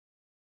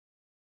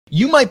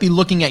you might be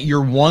looking at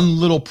your one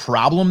little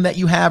problem that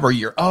you have, or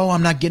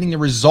I'm not getting the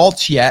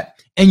results yet,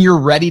 and you're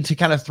ready to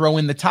kind of throw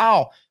in the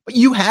towel, but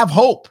you have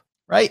hope,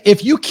 right?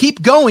 If you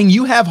keep going,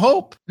 you have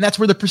hope. And that's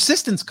where the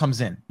persistence comes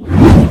in.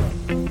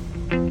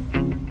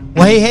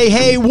 Well,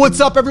 hey,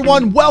 what's up,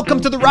 everyone?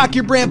 Welcome to the Rock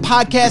Your Brand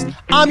Podcast.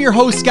 I'm your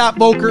host, Scott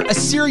Boker, a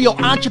serial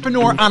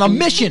entrepreneur on a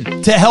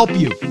mission to help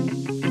you.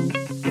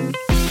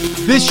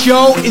 This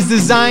show is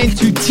designed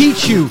to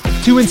teach you,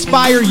 to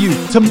inspire you,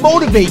 to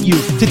motivate you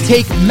to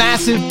take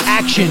massive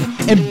action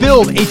and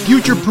build a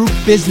future-proof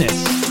business.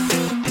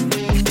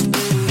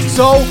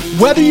 So,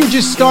 whether you're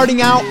just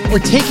starting out or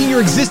taking your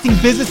existing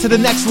business to the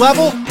next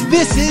level,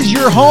 this is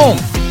your home.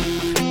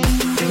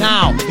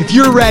 Now, if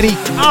you're ready,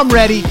 I'm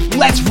ready.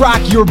 Let's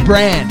rock your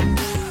brand.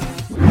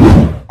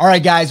 All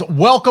right, guys,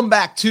 welcome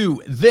back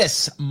to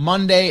this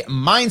Monday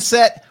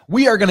Mindset.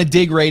 We are going to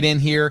dig right in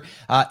here.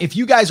 If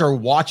you guys are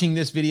watching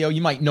this video,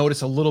 you might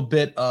notice a little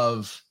bit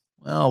of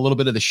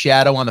the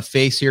shadow on the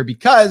face here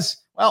because,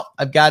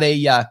 I've got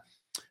a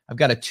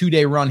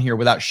 2-day run here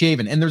without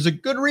shaving, and there's a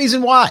good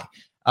reason why.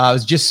 I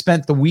was just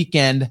spent the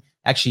weekend,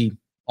 actually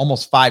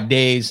almost 5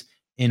 days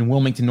in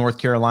Wilmington, North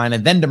Carolina,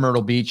 then to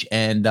Myrtle Beach,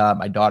 and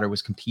my daughter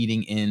was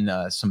competing in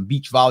some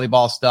beach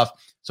volleyball stuff.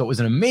 So it was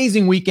an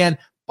amazing weekend,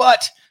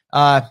 but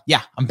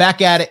I'm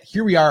back at it.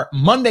 Here we are,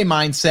 Monday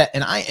Mindset,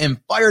 and I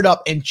am fired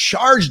up and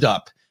charged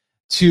up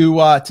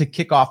to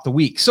kick off the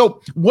week.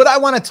 So what I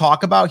want to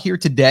talk about here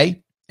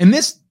today, and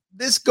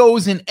this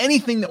goes in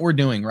anything that we're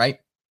doing, right?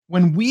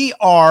 When we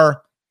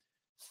are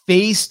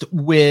faced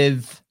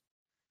with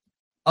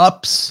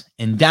ups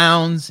and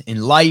downs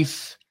in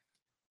life,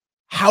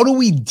 how do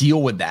we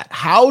deal with that?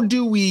 How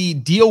do we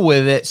deal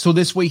with it so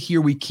this way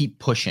here we keep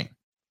pushing?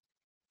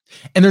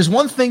 And there's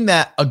one thing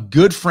that a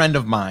good friend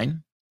of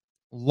mine,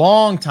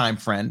 longtime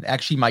friend,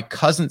 actually my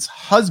cousin's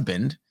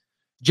husband,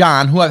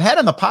 John, who I've had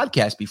on the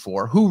podcast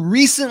before, who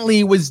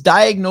recently was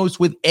diagnosed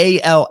with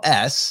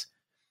ALS.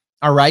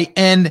 All right.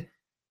 And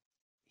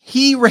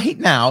he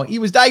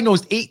was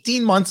diagnosed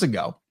 18 months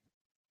ago.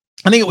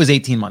 I think it was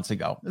 18 months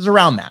ago. It was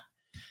around that.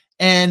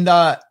 And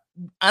I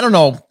don't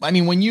know. I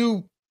mean, when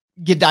you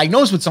get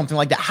diagnosed with something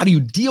like that, how do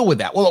you deal with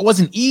that? Well, it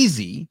wasn't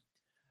easy,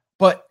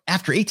 but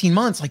after 18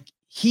 months,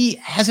 he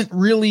hasn't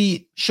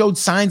really showed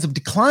signs of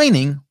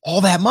declining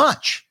all that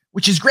much,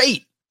 which is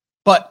great.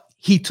 But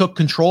he took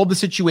control of the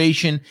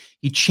situation.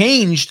 He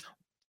changed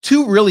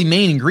two really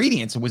main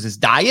ingredients. It was his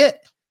diet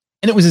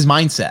and it was his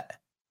mindset.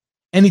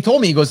 And he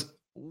told me, he goes,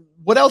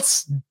 what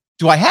else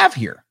do I have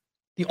here?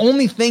 The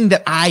only thing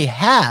that I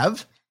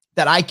have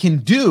that I can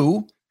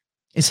do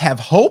is have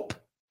hope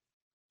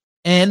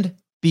and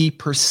be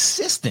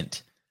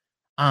persistent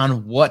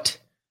on what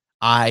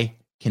I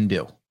can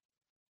do.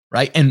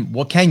 Right? And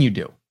what can you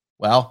do?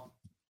 Well,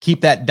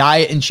 keep that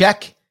diet in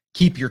check,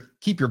 keep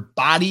your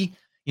body,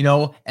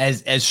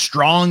 as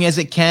strong as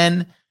it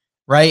can,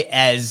 right?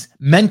 As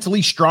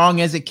mentally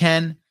strong as it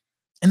can.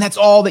 And that's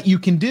all that you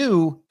can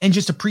do, and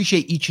just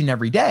appreciate each and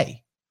every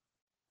day.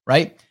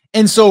 Right?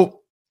 And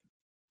so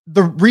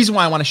the reason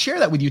why I want to share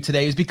that with you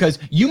today is because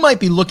you might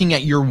be looking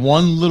at your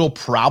one little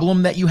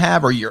problem that you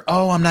have, or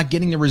I'm not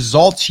getting the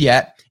results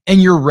yet,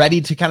 and you're ready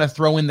to kind of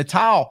throw in the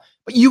towel,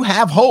 but you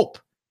have hope.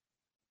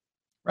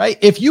 Right?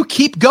 If you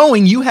keep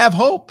going, you have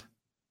hope.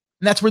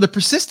 And that's where the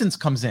persistence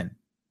comes in.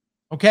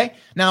 Okay.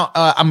 Now,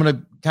 I'm going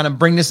to kind of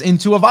bring this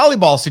into a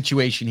volleyball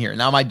situation here.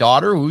 Now, my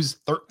daughter, who's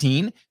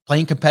 13,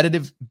 playing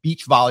competitive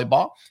beach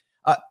volleyball,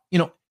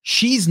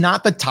 she's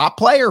not the top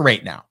player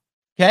right now.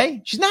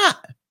 Okay. She's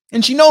not.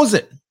 And she knows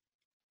it.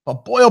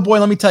 But boy, oh boy,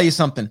 let me tell you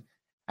something.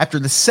 After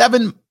the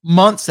 7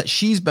 months that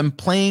she's been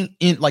playing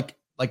in, like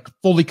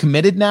fully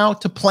committed now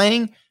to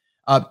playing,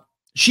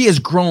 she has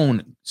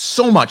grown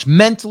so much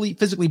mentally,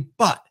 physically,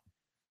 but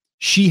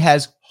she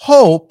has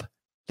hope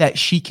that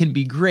she can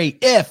be great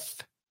if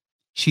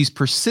she's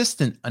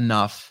persistent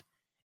enough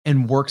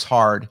and works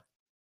hard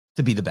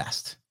to be the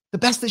best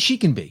that she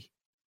can be.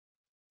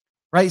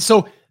 Right?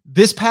 So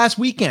this past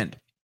weekend,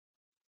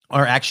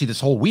 or actually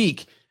this whole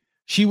week,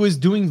 she was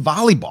doing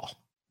volleyball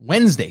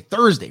Wednesday,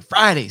 Thursday,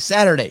 Friday,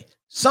 Saturday,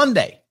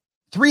 Sunday.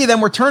 3 of them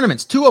were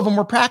tournaments. 2 of them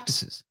were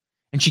practices.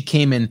 And she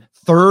came in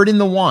third in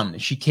the one.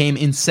 She came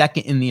in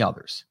second in the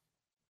others.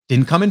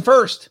 Didn't come in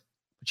first,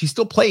 but she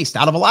still placed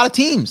out of a lot of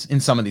teams in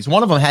some of these.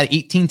 One of them had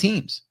 18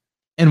 teams,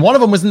 and one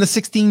of them was in the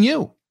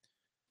 16U.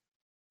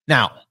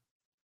 Now,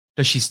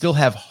 does she still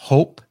have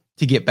hope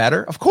to get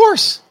better? Of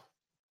course,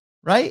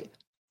 right?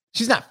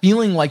 She's not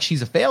feeling like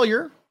she's a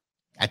failure.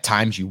 At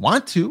times you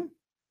want to,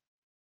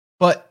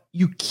 but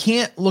you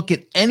can't look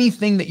at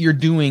anything that you're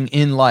doing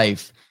in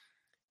life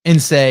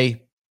and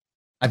say,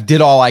 I've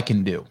did all I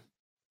can do.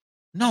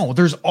 No,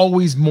 there's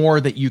always more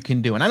that you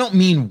can do. And I don't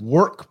mean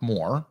work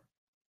more.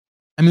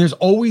 I mean, there's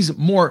always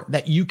more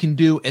that you can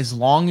do as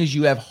long as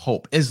you have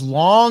hope, as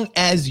long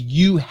as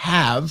you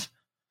have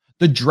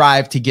the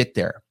drive to get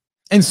there.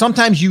 And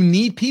sometimes you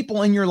need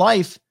people in your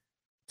life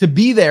to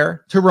be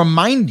there to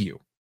remind you.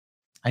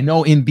 I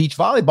know in beach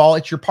volleyball,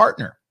 it's your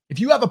partner. If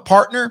you have a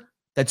partner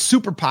that's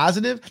super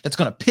positive, that's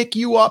going to pick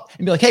you up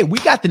and be like, hey, we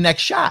got the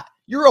next shot.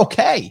 You're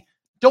okay.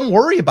 Don't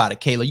worry about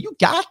it, Kayla. You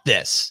got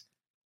this.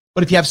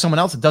 But if you have someone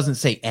else that doesn't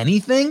say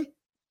anything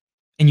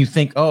and you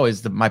think, oh,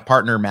 is my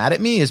partner mad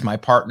at me? Is my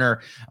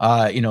partner,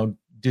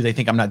 do they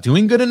think I'm not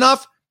doing good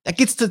enough? That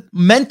gets to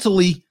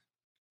mentally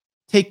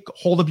take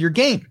hold of your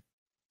game.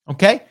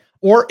 Okay.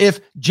 Or if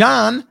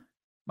John,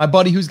 my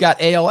buddy who's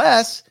got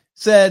ALS,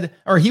 said,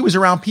 or he was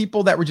around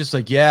people that were just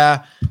like,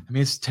 yeah, I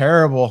mean, it's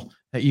terrible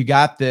that you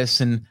got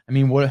this. And I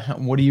mean, what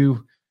are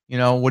you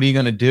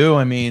going to do?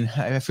 I mean,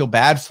 I feel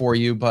bad for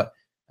you, but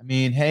I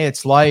mean, hey,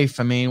 it's life.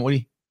 I mean,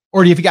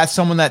 or if you got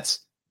someone that's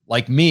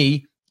like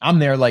me, I'm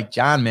there like,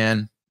 John,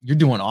 man, you're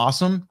doing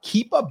awesome.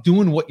 Keep up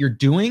doing what you're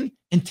doing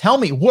and tell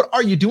me, what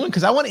are you doing?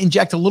 Because I want to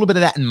inject a little bit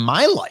of that in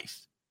my life.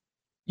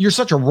 You're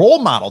such a role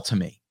model to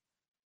me,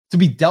 to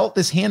be dealt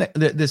this hand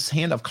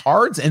of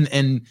cards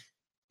and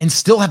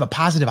still have a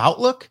positive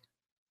outlook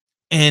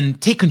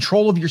and take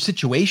control of your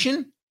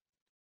situation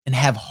and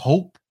have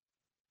hope.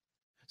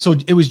 So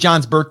it was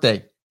John's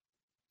birthday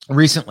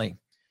recently,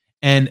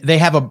 and they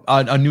have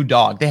a new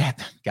dog. They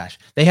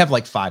have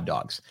like 5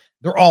 dogs.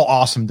 They're all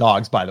awesome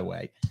dogs, by the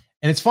way.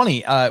 And it's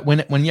funny,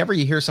 whenever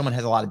you hear someone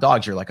has a lot of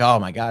dogs, you're like, oh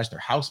my gosh, their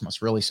house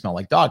must really smell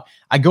like dog.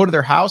 I go to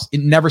their house. It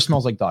never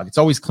smells like dog. It's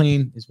always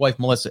clean. His wife,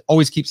 Melissa,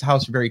 always keeps the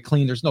house very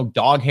clean. There's no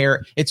dog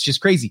hair. It's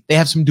just crazy. They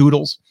have some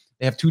doodles.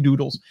 They have 2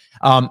 doodles.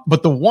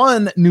 But the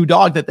one new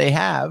dog that they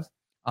have,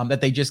 that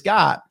they just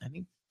got, I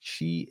think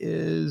she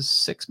is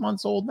 6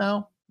 months old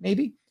now,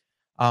 maybe.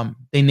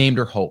 They named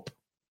her Hope.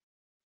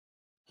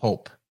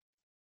 Hope.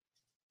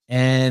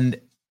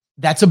 And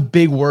that's a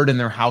big word in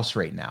their house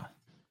right now.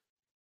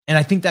 And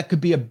I think that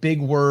could be a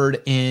big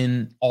word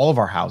in all of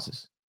our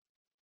houses,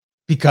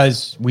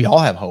 because we all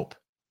have hope.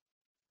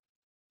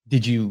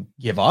 Did you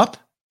give up?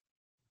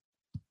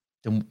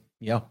 Then,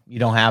 you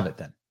don't have it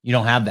then. You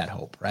don't have that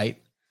hope, right?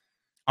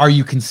 Are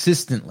you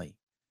consistently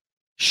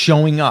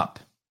showing up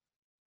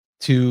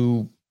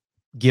to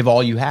give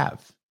all you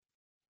have?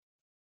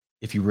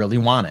 If you really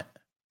want it,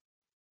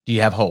 do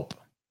you have hope?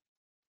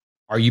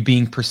 Are you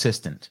being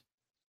persistent?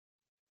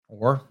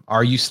 Or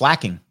are you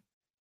slacking?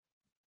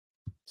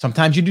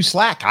 Sometimes you do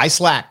slack. I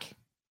slack.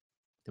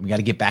 Then we got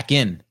to get back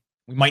in.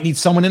 We might need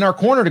someone in our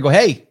corner to go,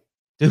 hey,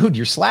 dude,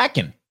 you're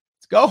slacking.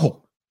 Let's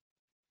go.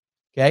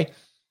 Okay.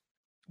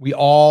 We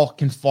all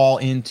can fall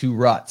into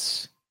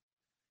ruts.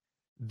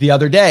 The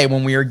other day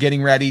when we were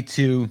getting ready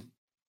to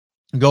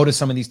go to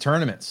some of these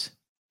tournaments,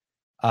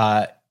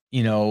 my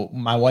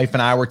wife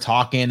and I were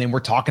talking, and we're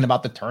talking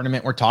about the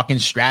tournament. We're talking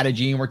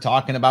strategy, and we're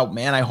talking about,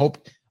 man, I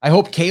hope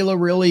Kayla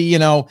really,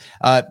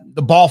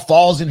 the ball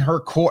falls in her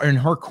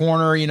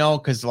corner,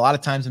 because a lot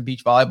of times in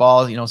beach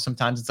volleyball,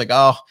 sometimes it's like,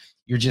 oh,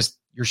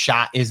 your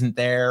shot isn't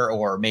there,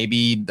 or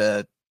maybe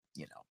the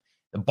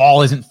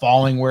ball isn't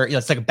falling where,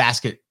 it's like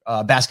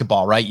a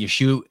basketball, right? You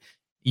shoot,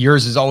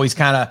 yours is always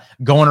kind of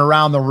going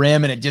around the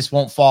rim and it just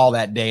won't fall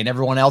that day. And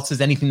everyone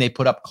else's, anything they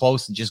put up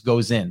close, it just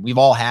goes in. We've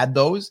all had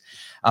those.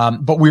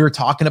 But we were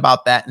talking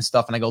about that and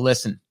stuff. And I go,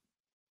 listen,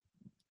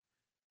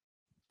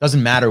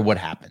 doesn't matter what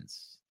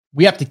happens.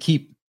 We have to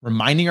keep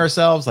reminding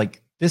ourselves,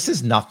 like, this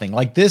is nothing.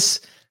 Like, this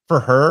for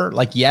her,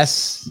 like,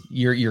 yes,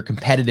 you're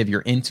competitive,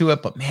 you're into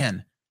it, but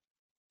man,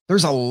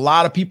 there's a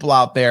lot of people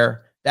out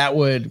there that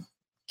would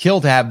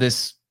kill to have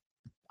this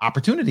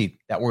opportunity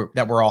that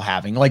we're all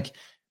having. Like,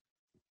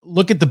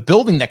 look at the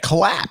building that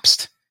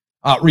collapsed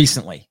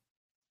recently,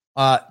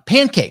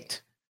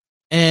 pancaked,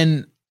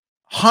 and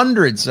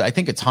hundreds. I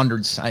think it's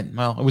hundreds. It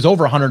was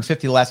over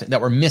 150 last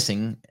that were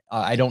missing.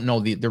 I don't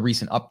know the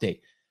recent update,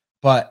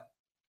 but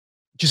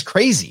just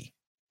crazy,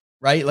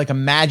 right? Like,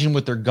 imagine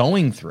what they're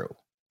going through.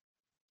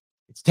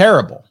 It's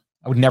terrible.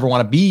 I would never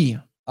want to be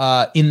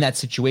in that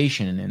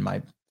situation, and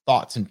my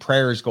thoughts and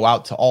prayers go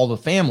out to all the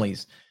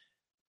families.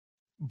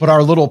 But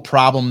our little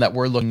problem that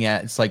we're looking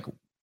at, it's like,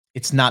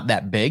 it's not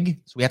that big.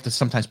 So we have to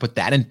sometimes put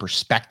that in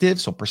perspective.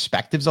 So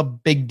perspective's a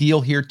big deal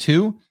here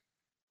too.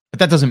 But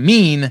that doesn't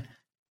mean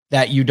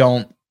that you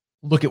don't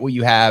look at what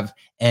you have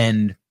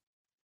and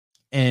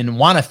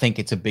want to think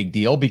it's a big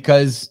deal,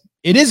 because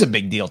it is a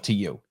big deal to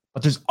you.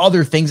 But there's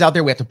other things out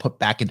there we have to put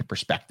back into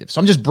perspective. So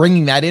I'm just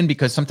bringing that in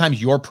because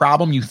sometimes your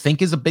problem you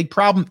think is a big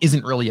problem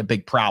isn't really a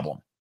big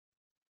problem.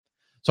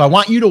 So I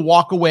want you to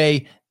walk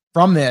away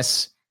from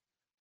this.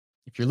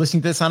 If you're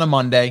listening to this on a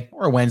Monday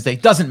or a Wednesday,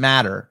 it doesn't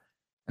matter.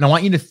 And I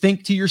want you to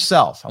think to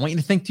yourself,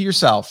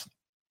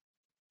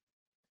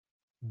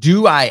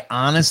 do I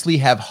honestly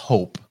have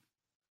hope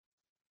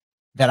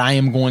that I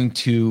am going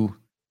to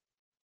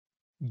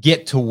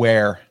get to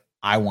where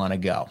I want to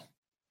go?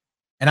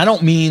 And I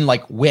don't mean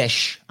like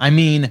wish. I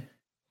mean,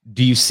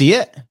 do you see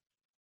it?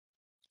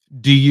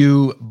 Do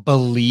you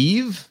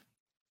believe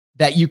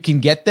that you can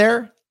get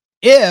there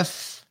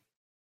if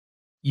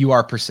you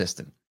are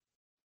persistent?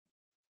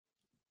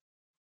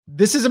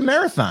 This is a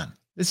marathon.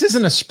 This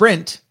isn't a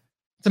sprint.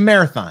 It's a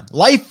marathon.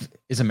 Life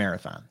is a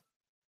marathon,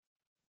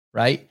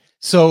 right?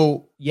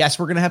 So yes,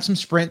 we're going to have some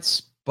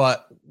sprints,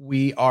 but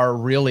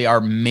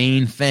our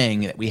main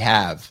thing that we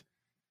have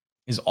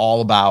is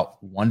all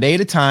about one day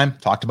at a time.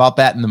 Talked about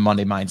that in the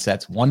Monday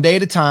Mindsets. One day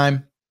at a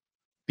time,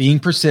 being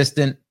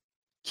persistent,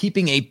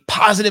 keeping a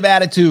positive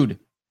attitude.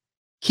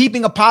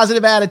 Keeping a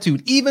positive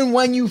attitude, even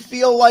when you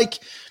feel like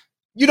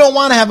you don't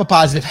want to have a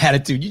positive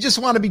attitude. You just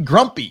want to be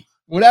grumpy,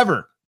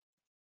 whatever.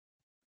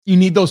 You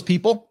need those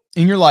people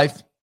in your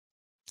life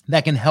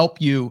that can help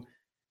you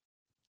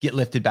get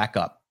lifted back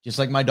up. Just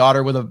like my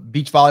daughter with a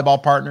beach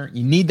volleyball partner,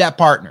 you need that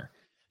partner.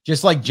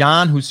 Just like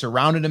John, who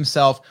surrounded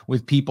himself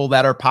with people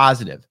that are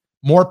positive,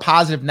 more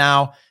positive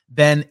now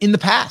than in the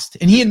past.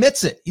 And he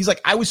admits it. He's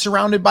like, I was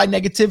surrounded by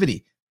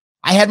negativity.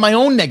 I had my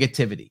own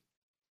negativity,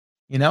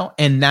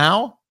 and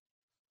now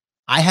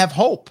I have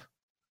hope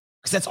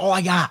because that's all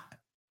I got,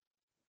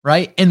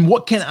 right? And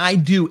what can I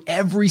do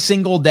every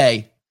single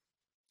day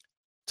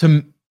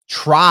to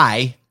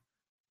try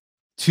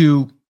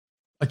to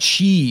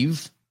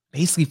achieve,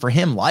 basically for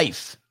him,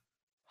 life?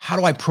 How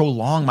do I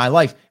prolong my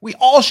life? We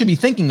all should be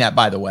thinking that,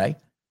 by the way.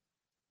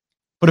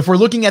 But if we're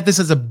looking at this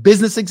as a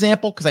business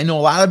example, because I know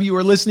a lot of you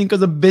are listening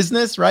because of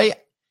business, right?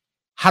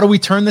 How do we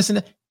turn this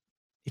into?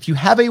 If you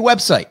have a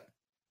website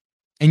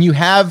and you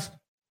have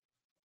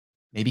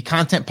maybe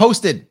content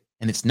posted,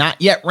 and it's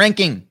not yet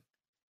ranking,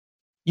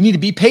 you need to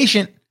be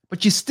patient,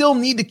 but you still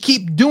need to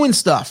keep doing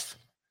stuff.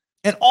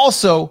 And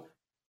also,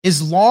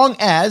 as long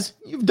as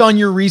you've done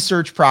your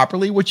research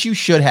properly, which you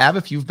should have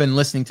if you've been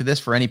listening to this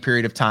for any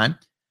period of time,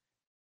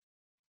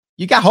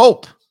 you got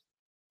hope.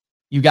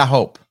 You got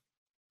hope.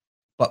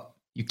 But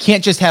you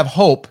can't just have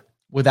hope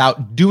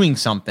without doing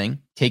something,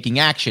 taking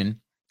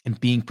action, and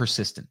being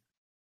persistent.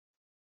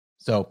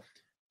 So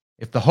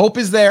if the hope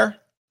is there,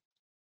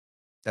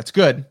 that's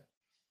good.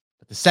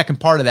 But the second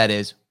part of that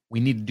is we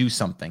need to do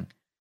something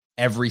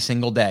every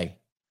single day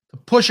to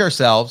push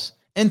ourselves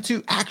and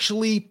to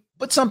actually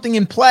put something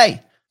in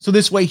play. So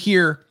this way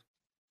here,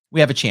 we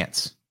have a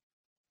chance.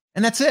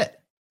 And that's it.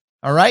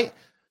 All right.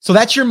 So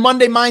that's your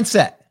Monday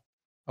mindset.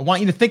 I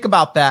want you to think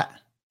about that.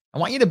 I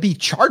want you to be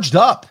charged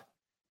up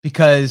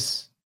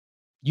because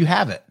you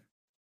have it.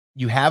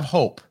 You have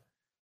hope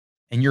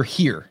and you're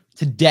here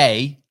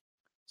today.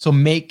 So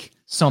make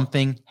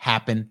something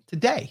happen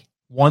today.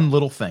 One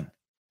little thing.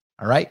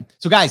 All right.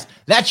 So guys,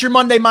 that's your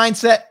Monday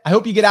mindset. I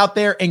hope you get out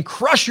there and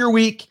crush your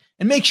week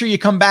and make sure you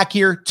come back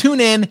here, tune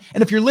in.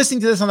 And if you're listening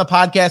to this on the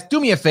podcast, do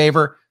me a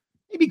favor,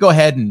 maybe go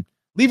ahead and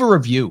leave a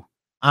review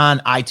on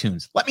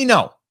iTunes. Let me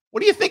know.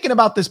 What are you thinking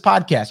about this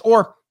podcast?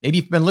 Or maybe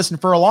you've been listening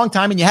for a long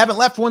time and you haven't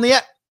left one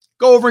yet.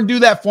 Go over and do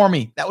that for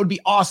me. That would be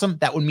awesome.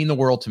 That would mean the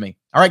world to me.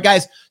 All right,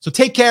 guys. So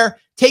take care,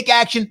 take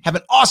action, have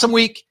an awesome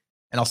week,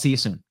 and I'll see you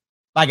soon.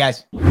 Bye,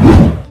 guys.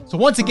 So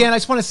once again, I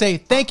just want to say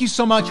thank you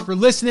so much for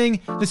listening.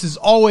 This is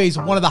always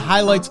one of the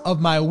highlights of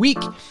my week.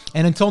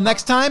 And until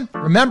next time,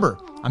 remember,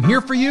 I'm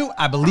here for you.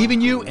 I believe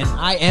in you and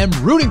I am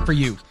rooting for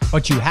you.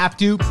 But you have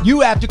to,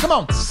 come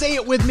on, say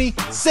it with me,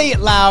 say it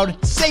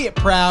loud, say it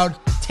proud,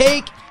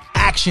 take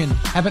action.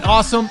 Have an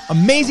awesome,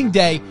 amazing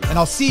day. And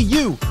I'll see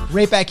you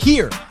right back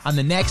here on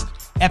the next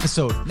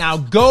episode. Now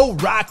go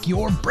rock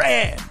your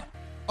brand.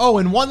 Oh,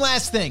 and one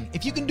last thing.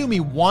 If you can do me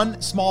one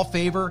small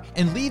favor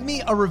and leave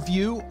me a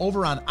review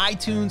over on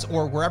iTunes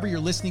or wherever you're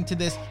listening to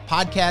this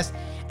podcast,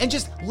 and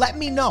just let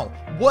me know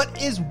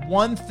what is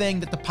one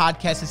thing that the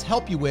podcast has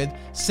helped you with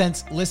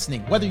since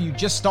listening, whether you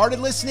just started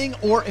listening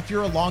or if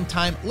you're a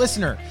longtime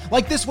listener.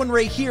 Like this one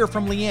right here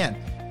from Leanne.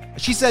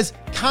 She says,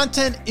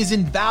 content is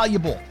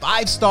invaluable,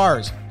 5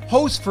 stars.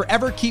 Host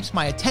forever keeps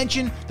my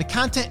attention. The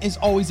content is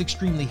always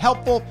extremely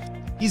helpful.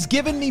 He's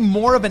given me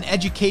more of an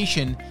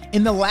education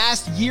in the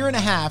last year and a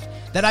half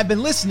that I've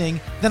been listening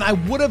than I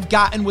would have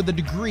gotten with a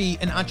degree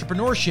in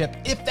entrepreneurship,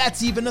 if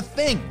that's even a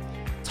thing.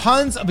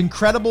 Tons of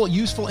incredible,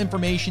 useful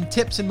information,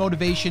 tips, and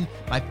motivation.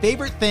 My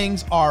favorite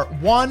things are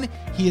 1,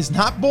 he is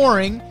not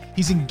boring.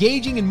 He's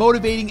engaging and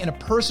motivating in a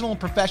personal and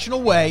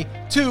professional way.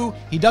 2,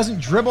 he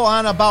doesn't dribble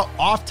on about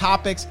off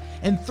topics.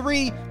 And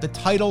 3, the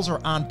titles are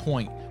on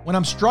point. When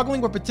I'm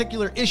struggling with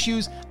particular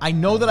issues, I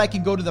know that I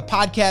can go to the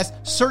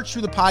podcast, search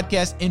through the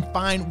podcast, and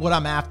find what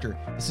I'm after.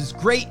 This is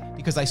great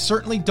because I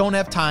certainly don't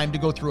have time to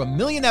go through a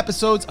million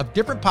episodes of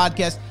different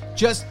podcasts,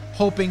 just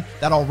hoping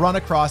that I'll run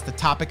across the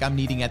topic I'm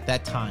needing at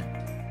that time.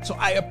 So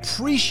I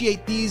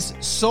appreciate these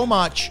so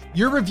much.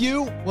 Your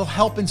review will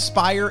help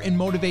inspire and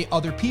motivate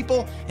other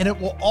people, and it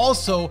will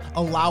also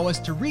allow us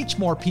to reach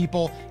more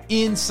people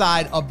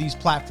inside of these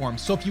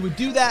platforms. So if you would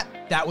do that,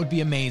 that would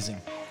be amazing.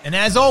 And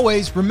as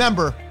always,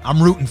 remember,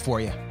 I'm rooting for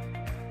you.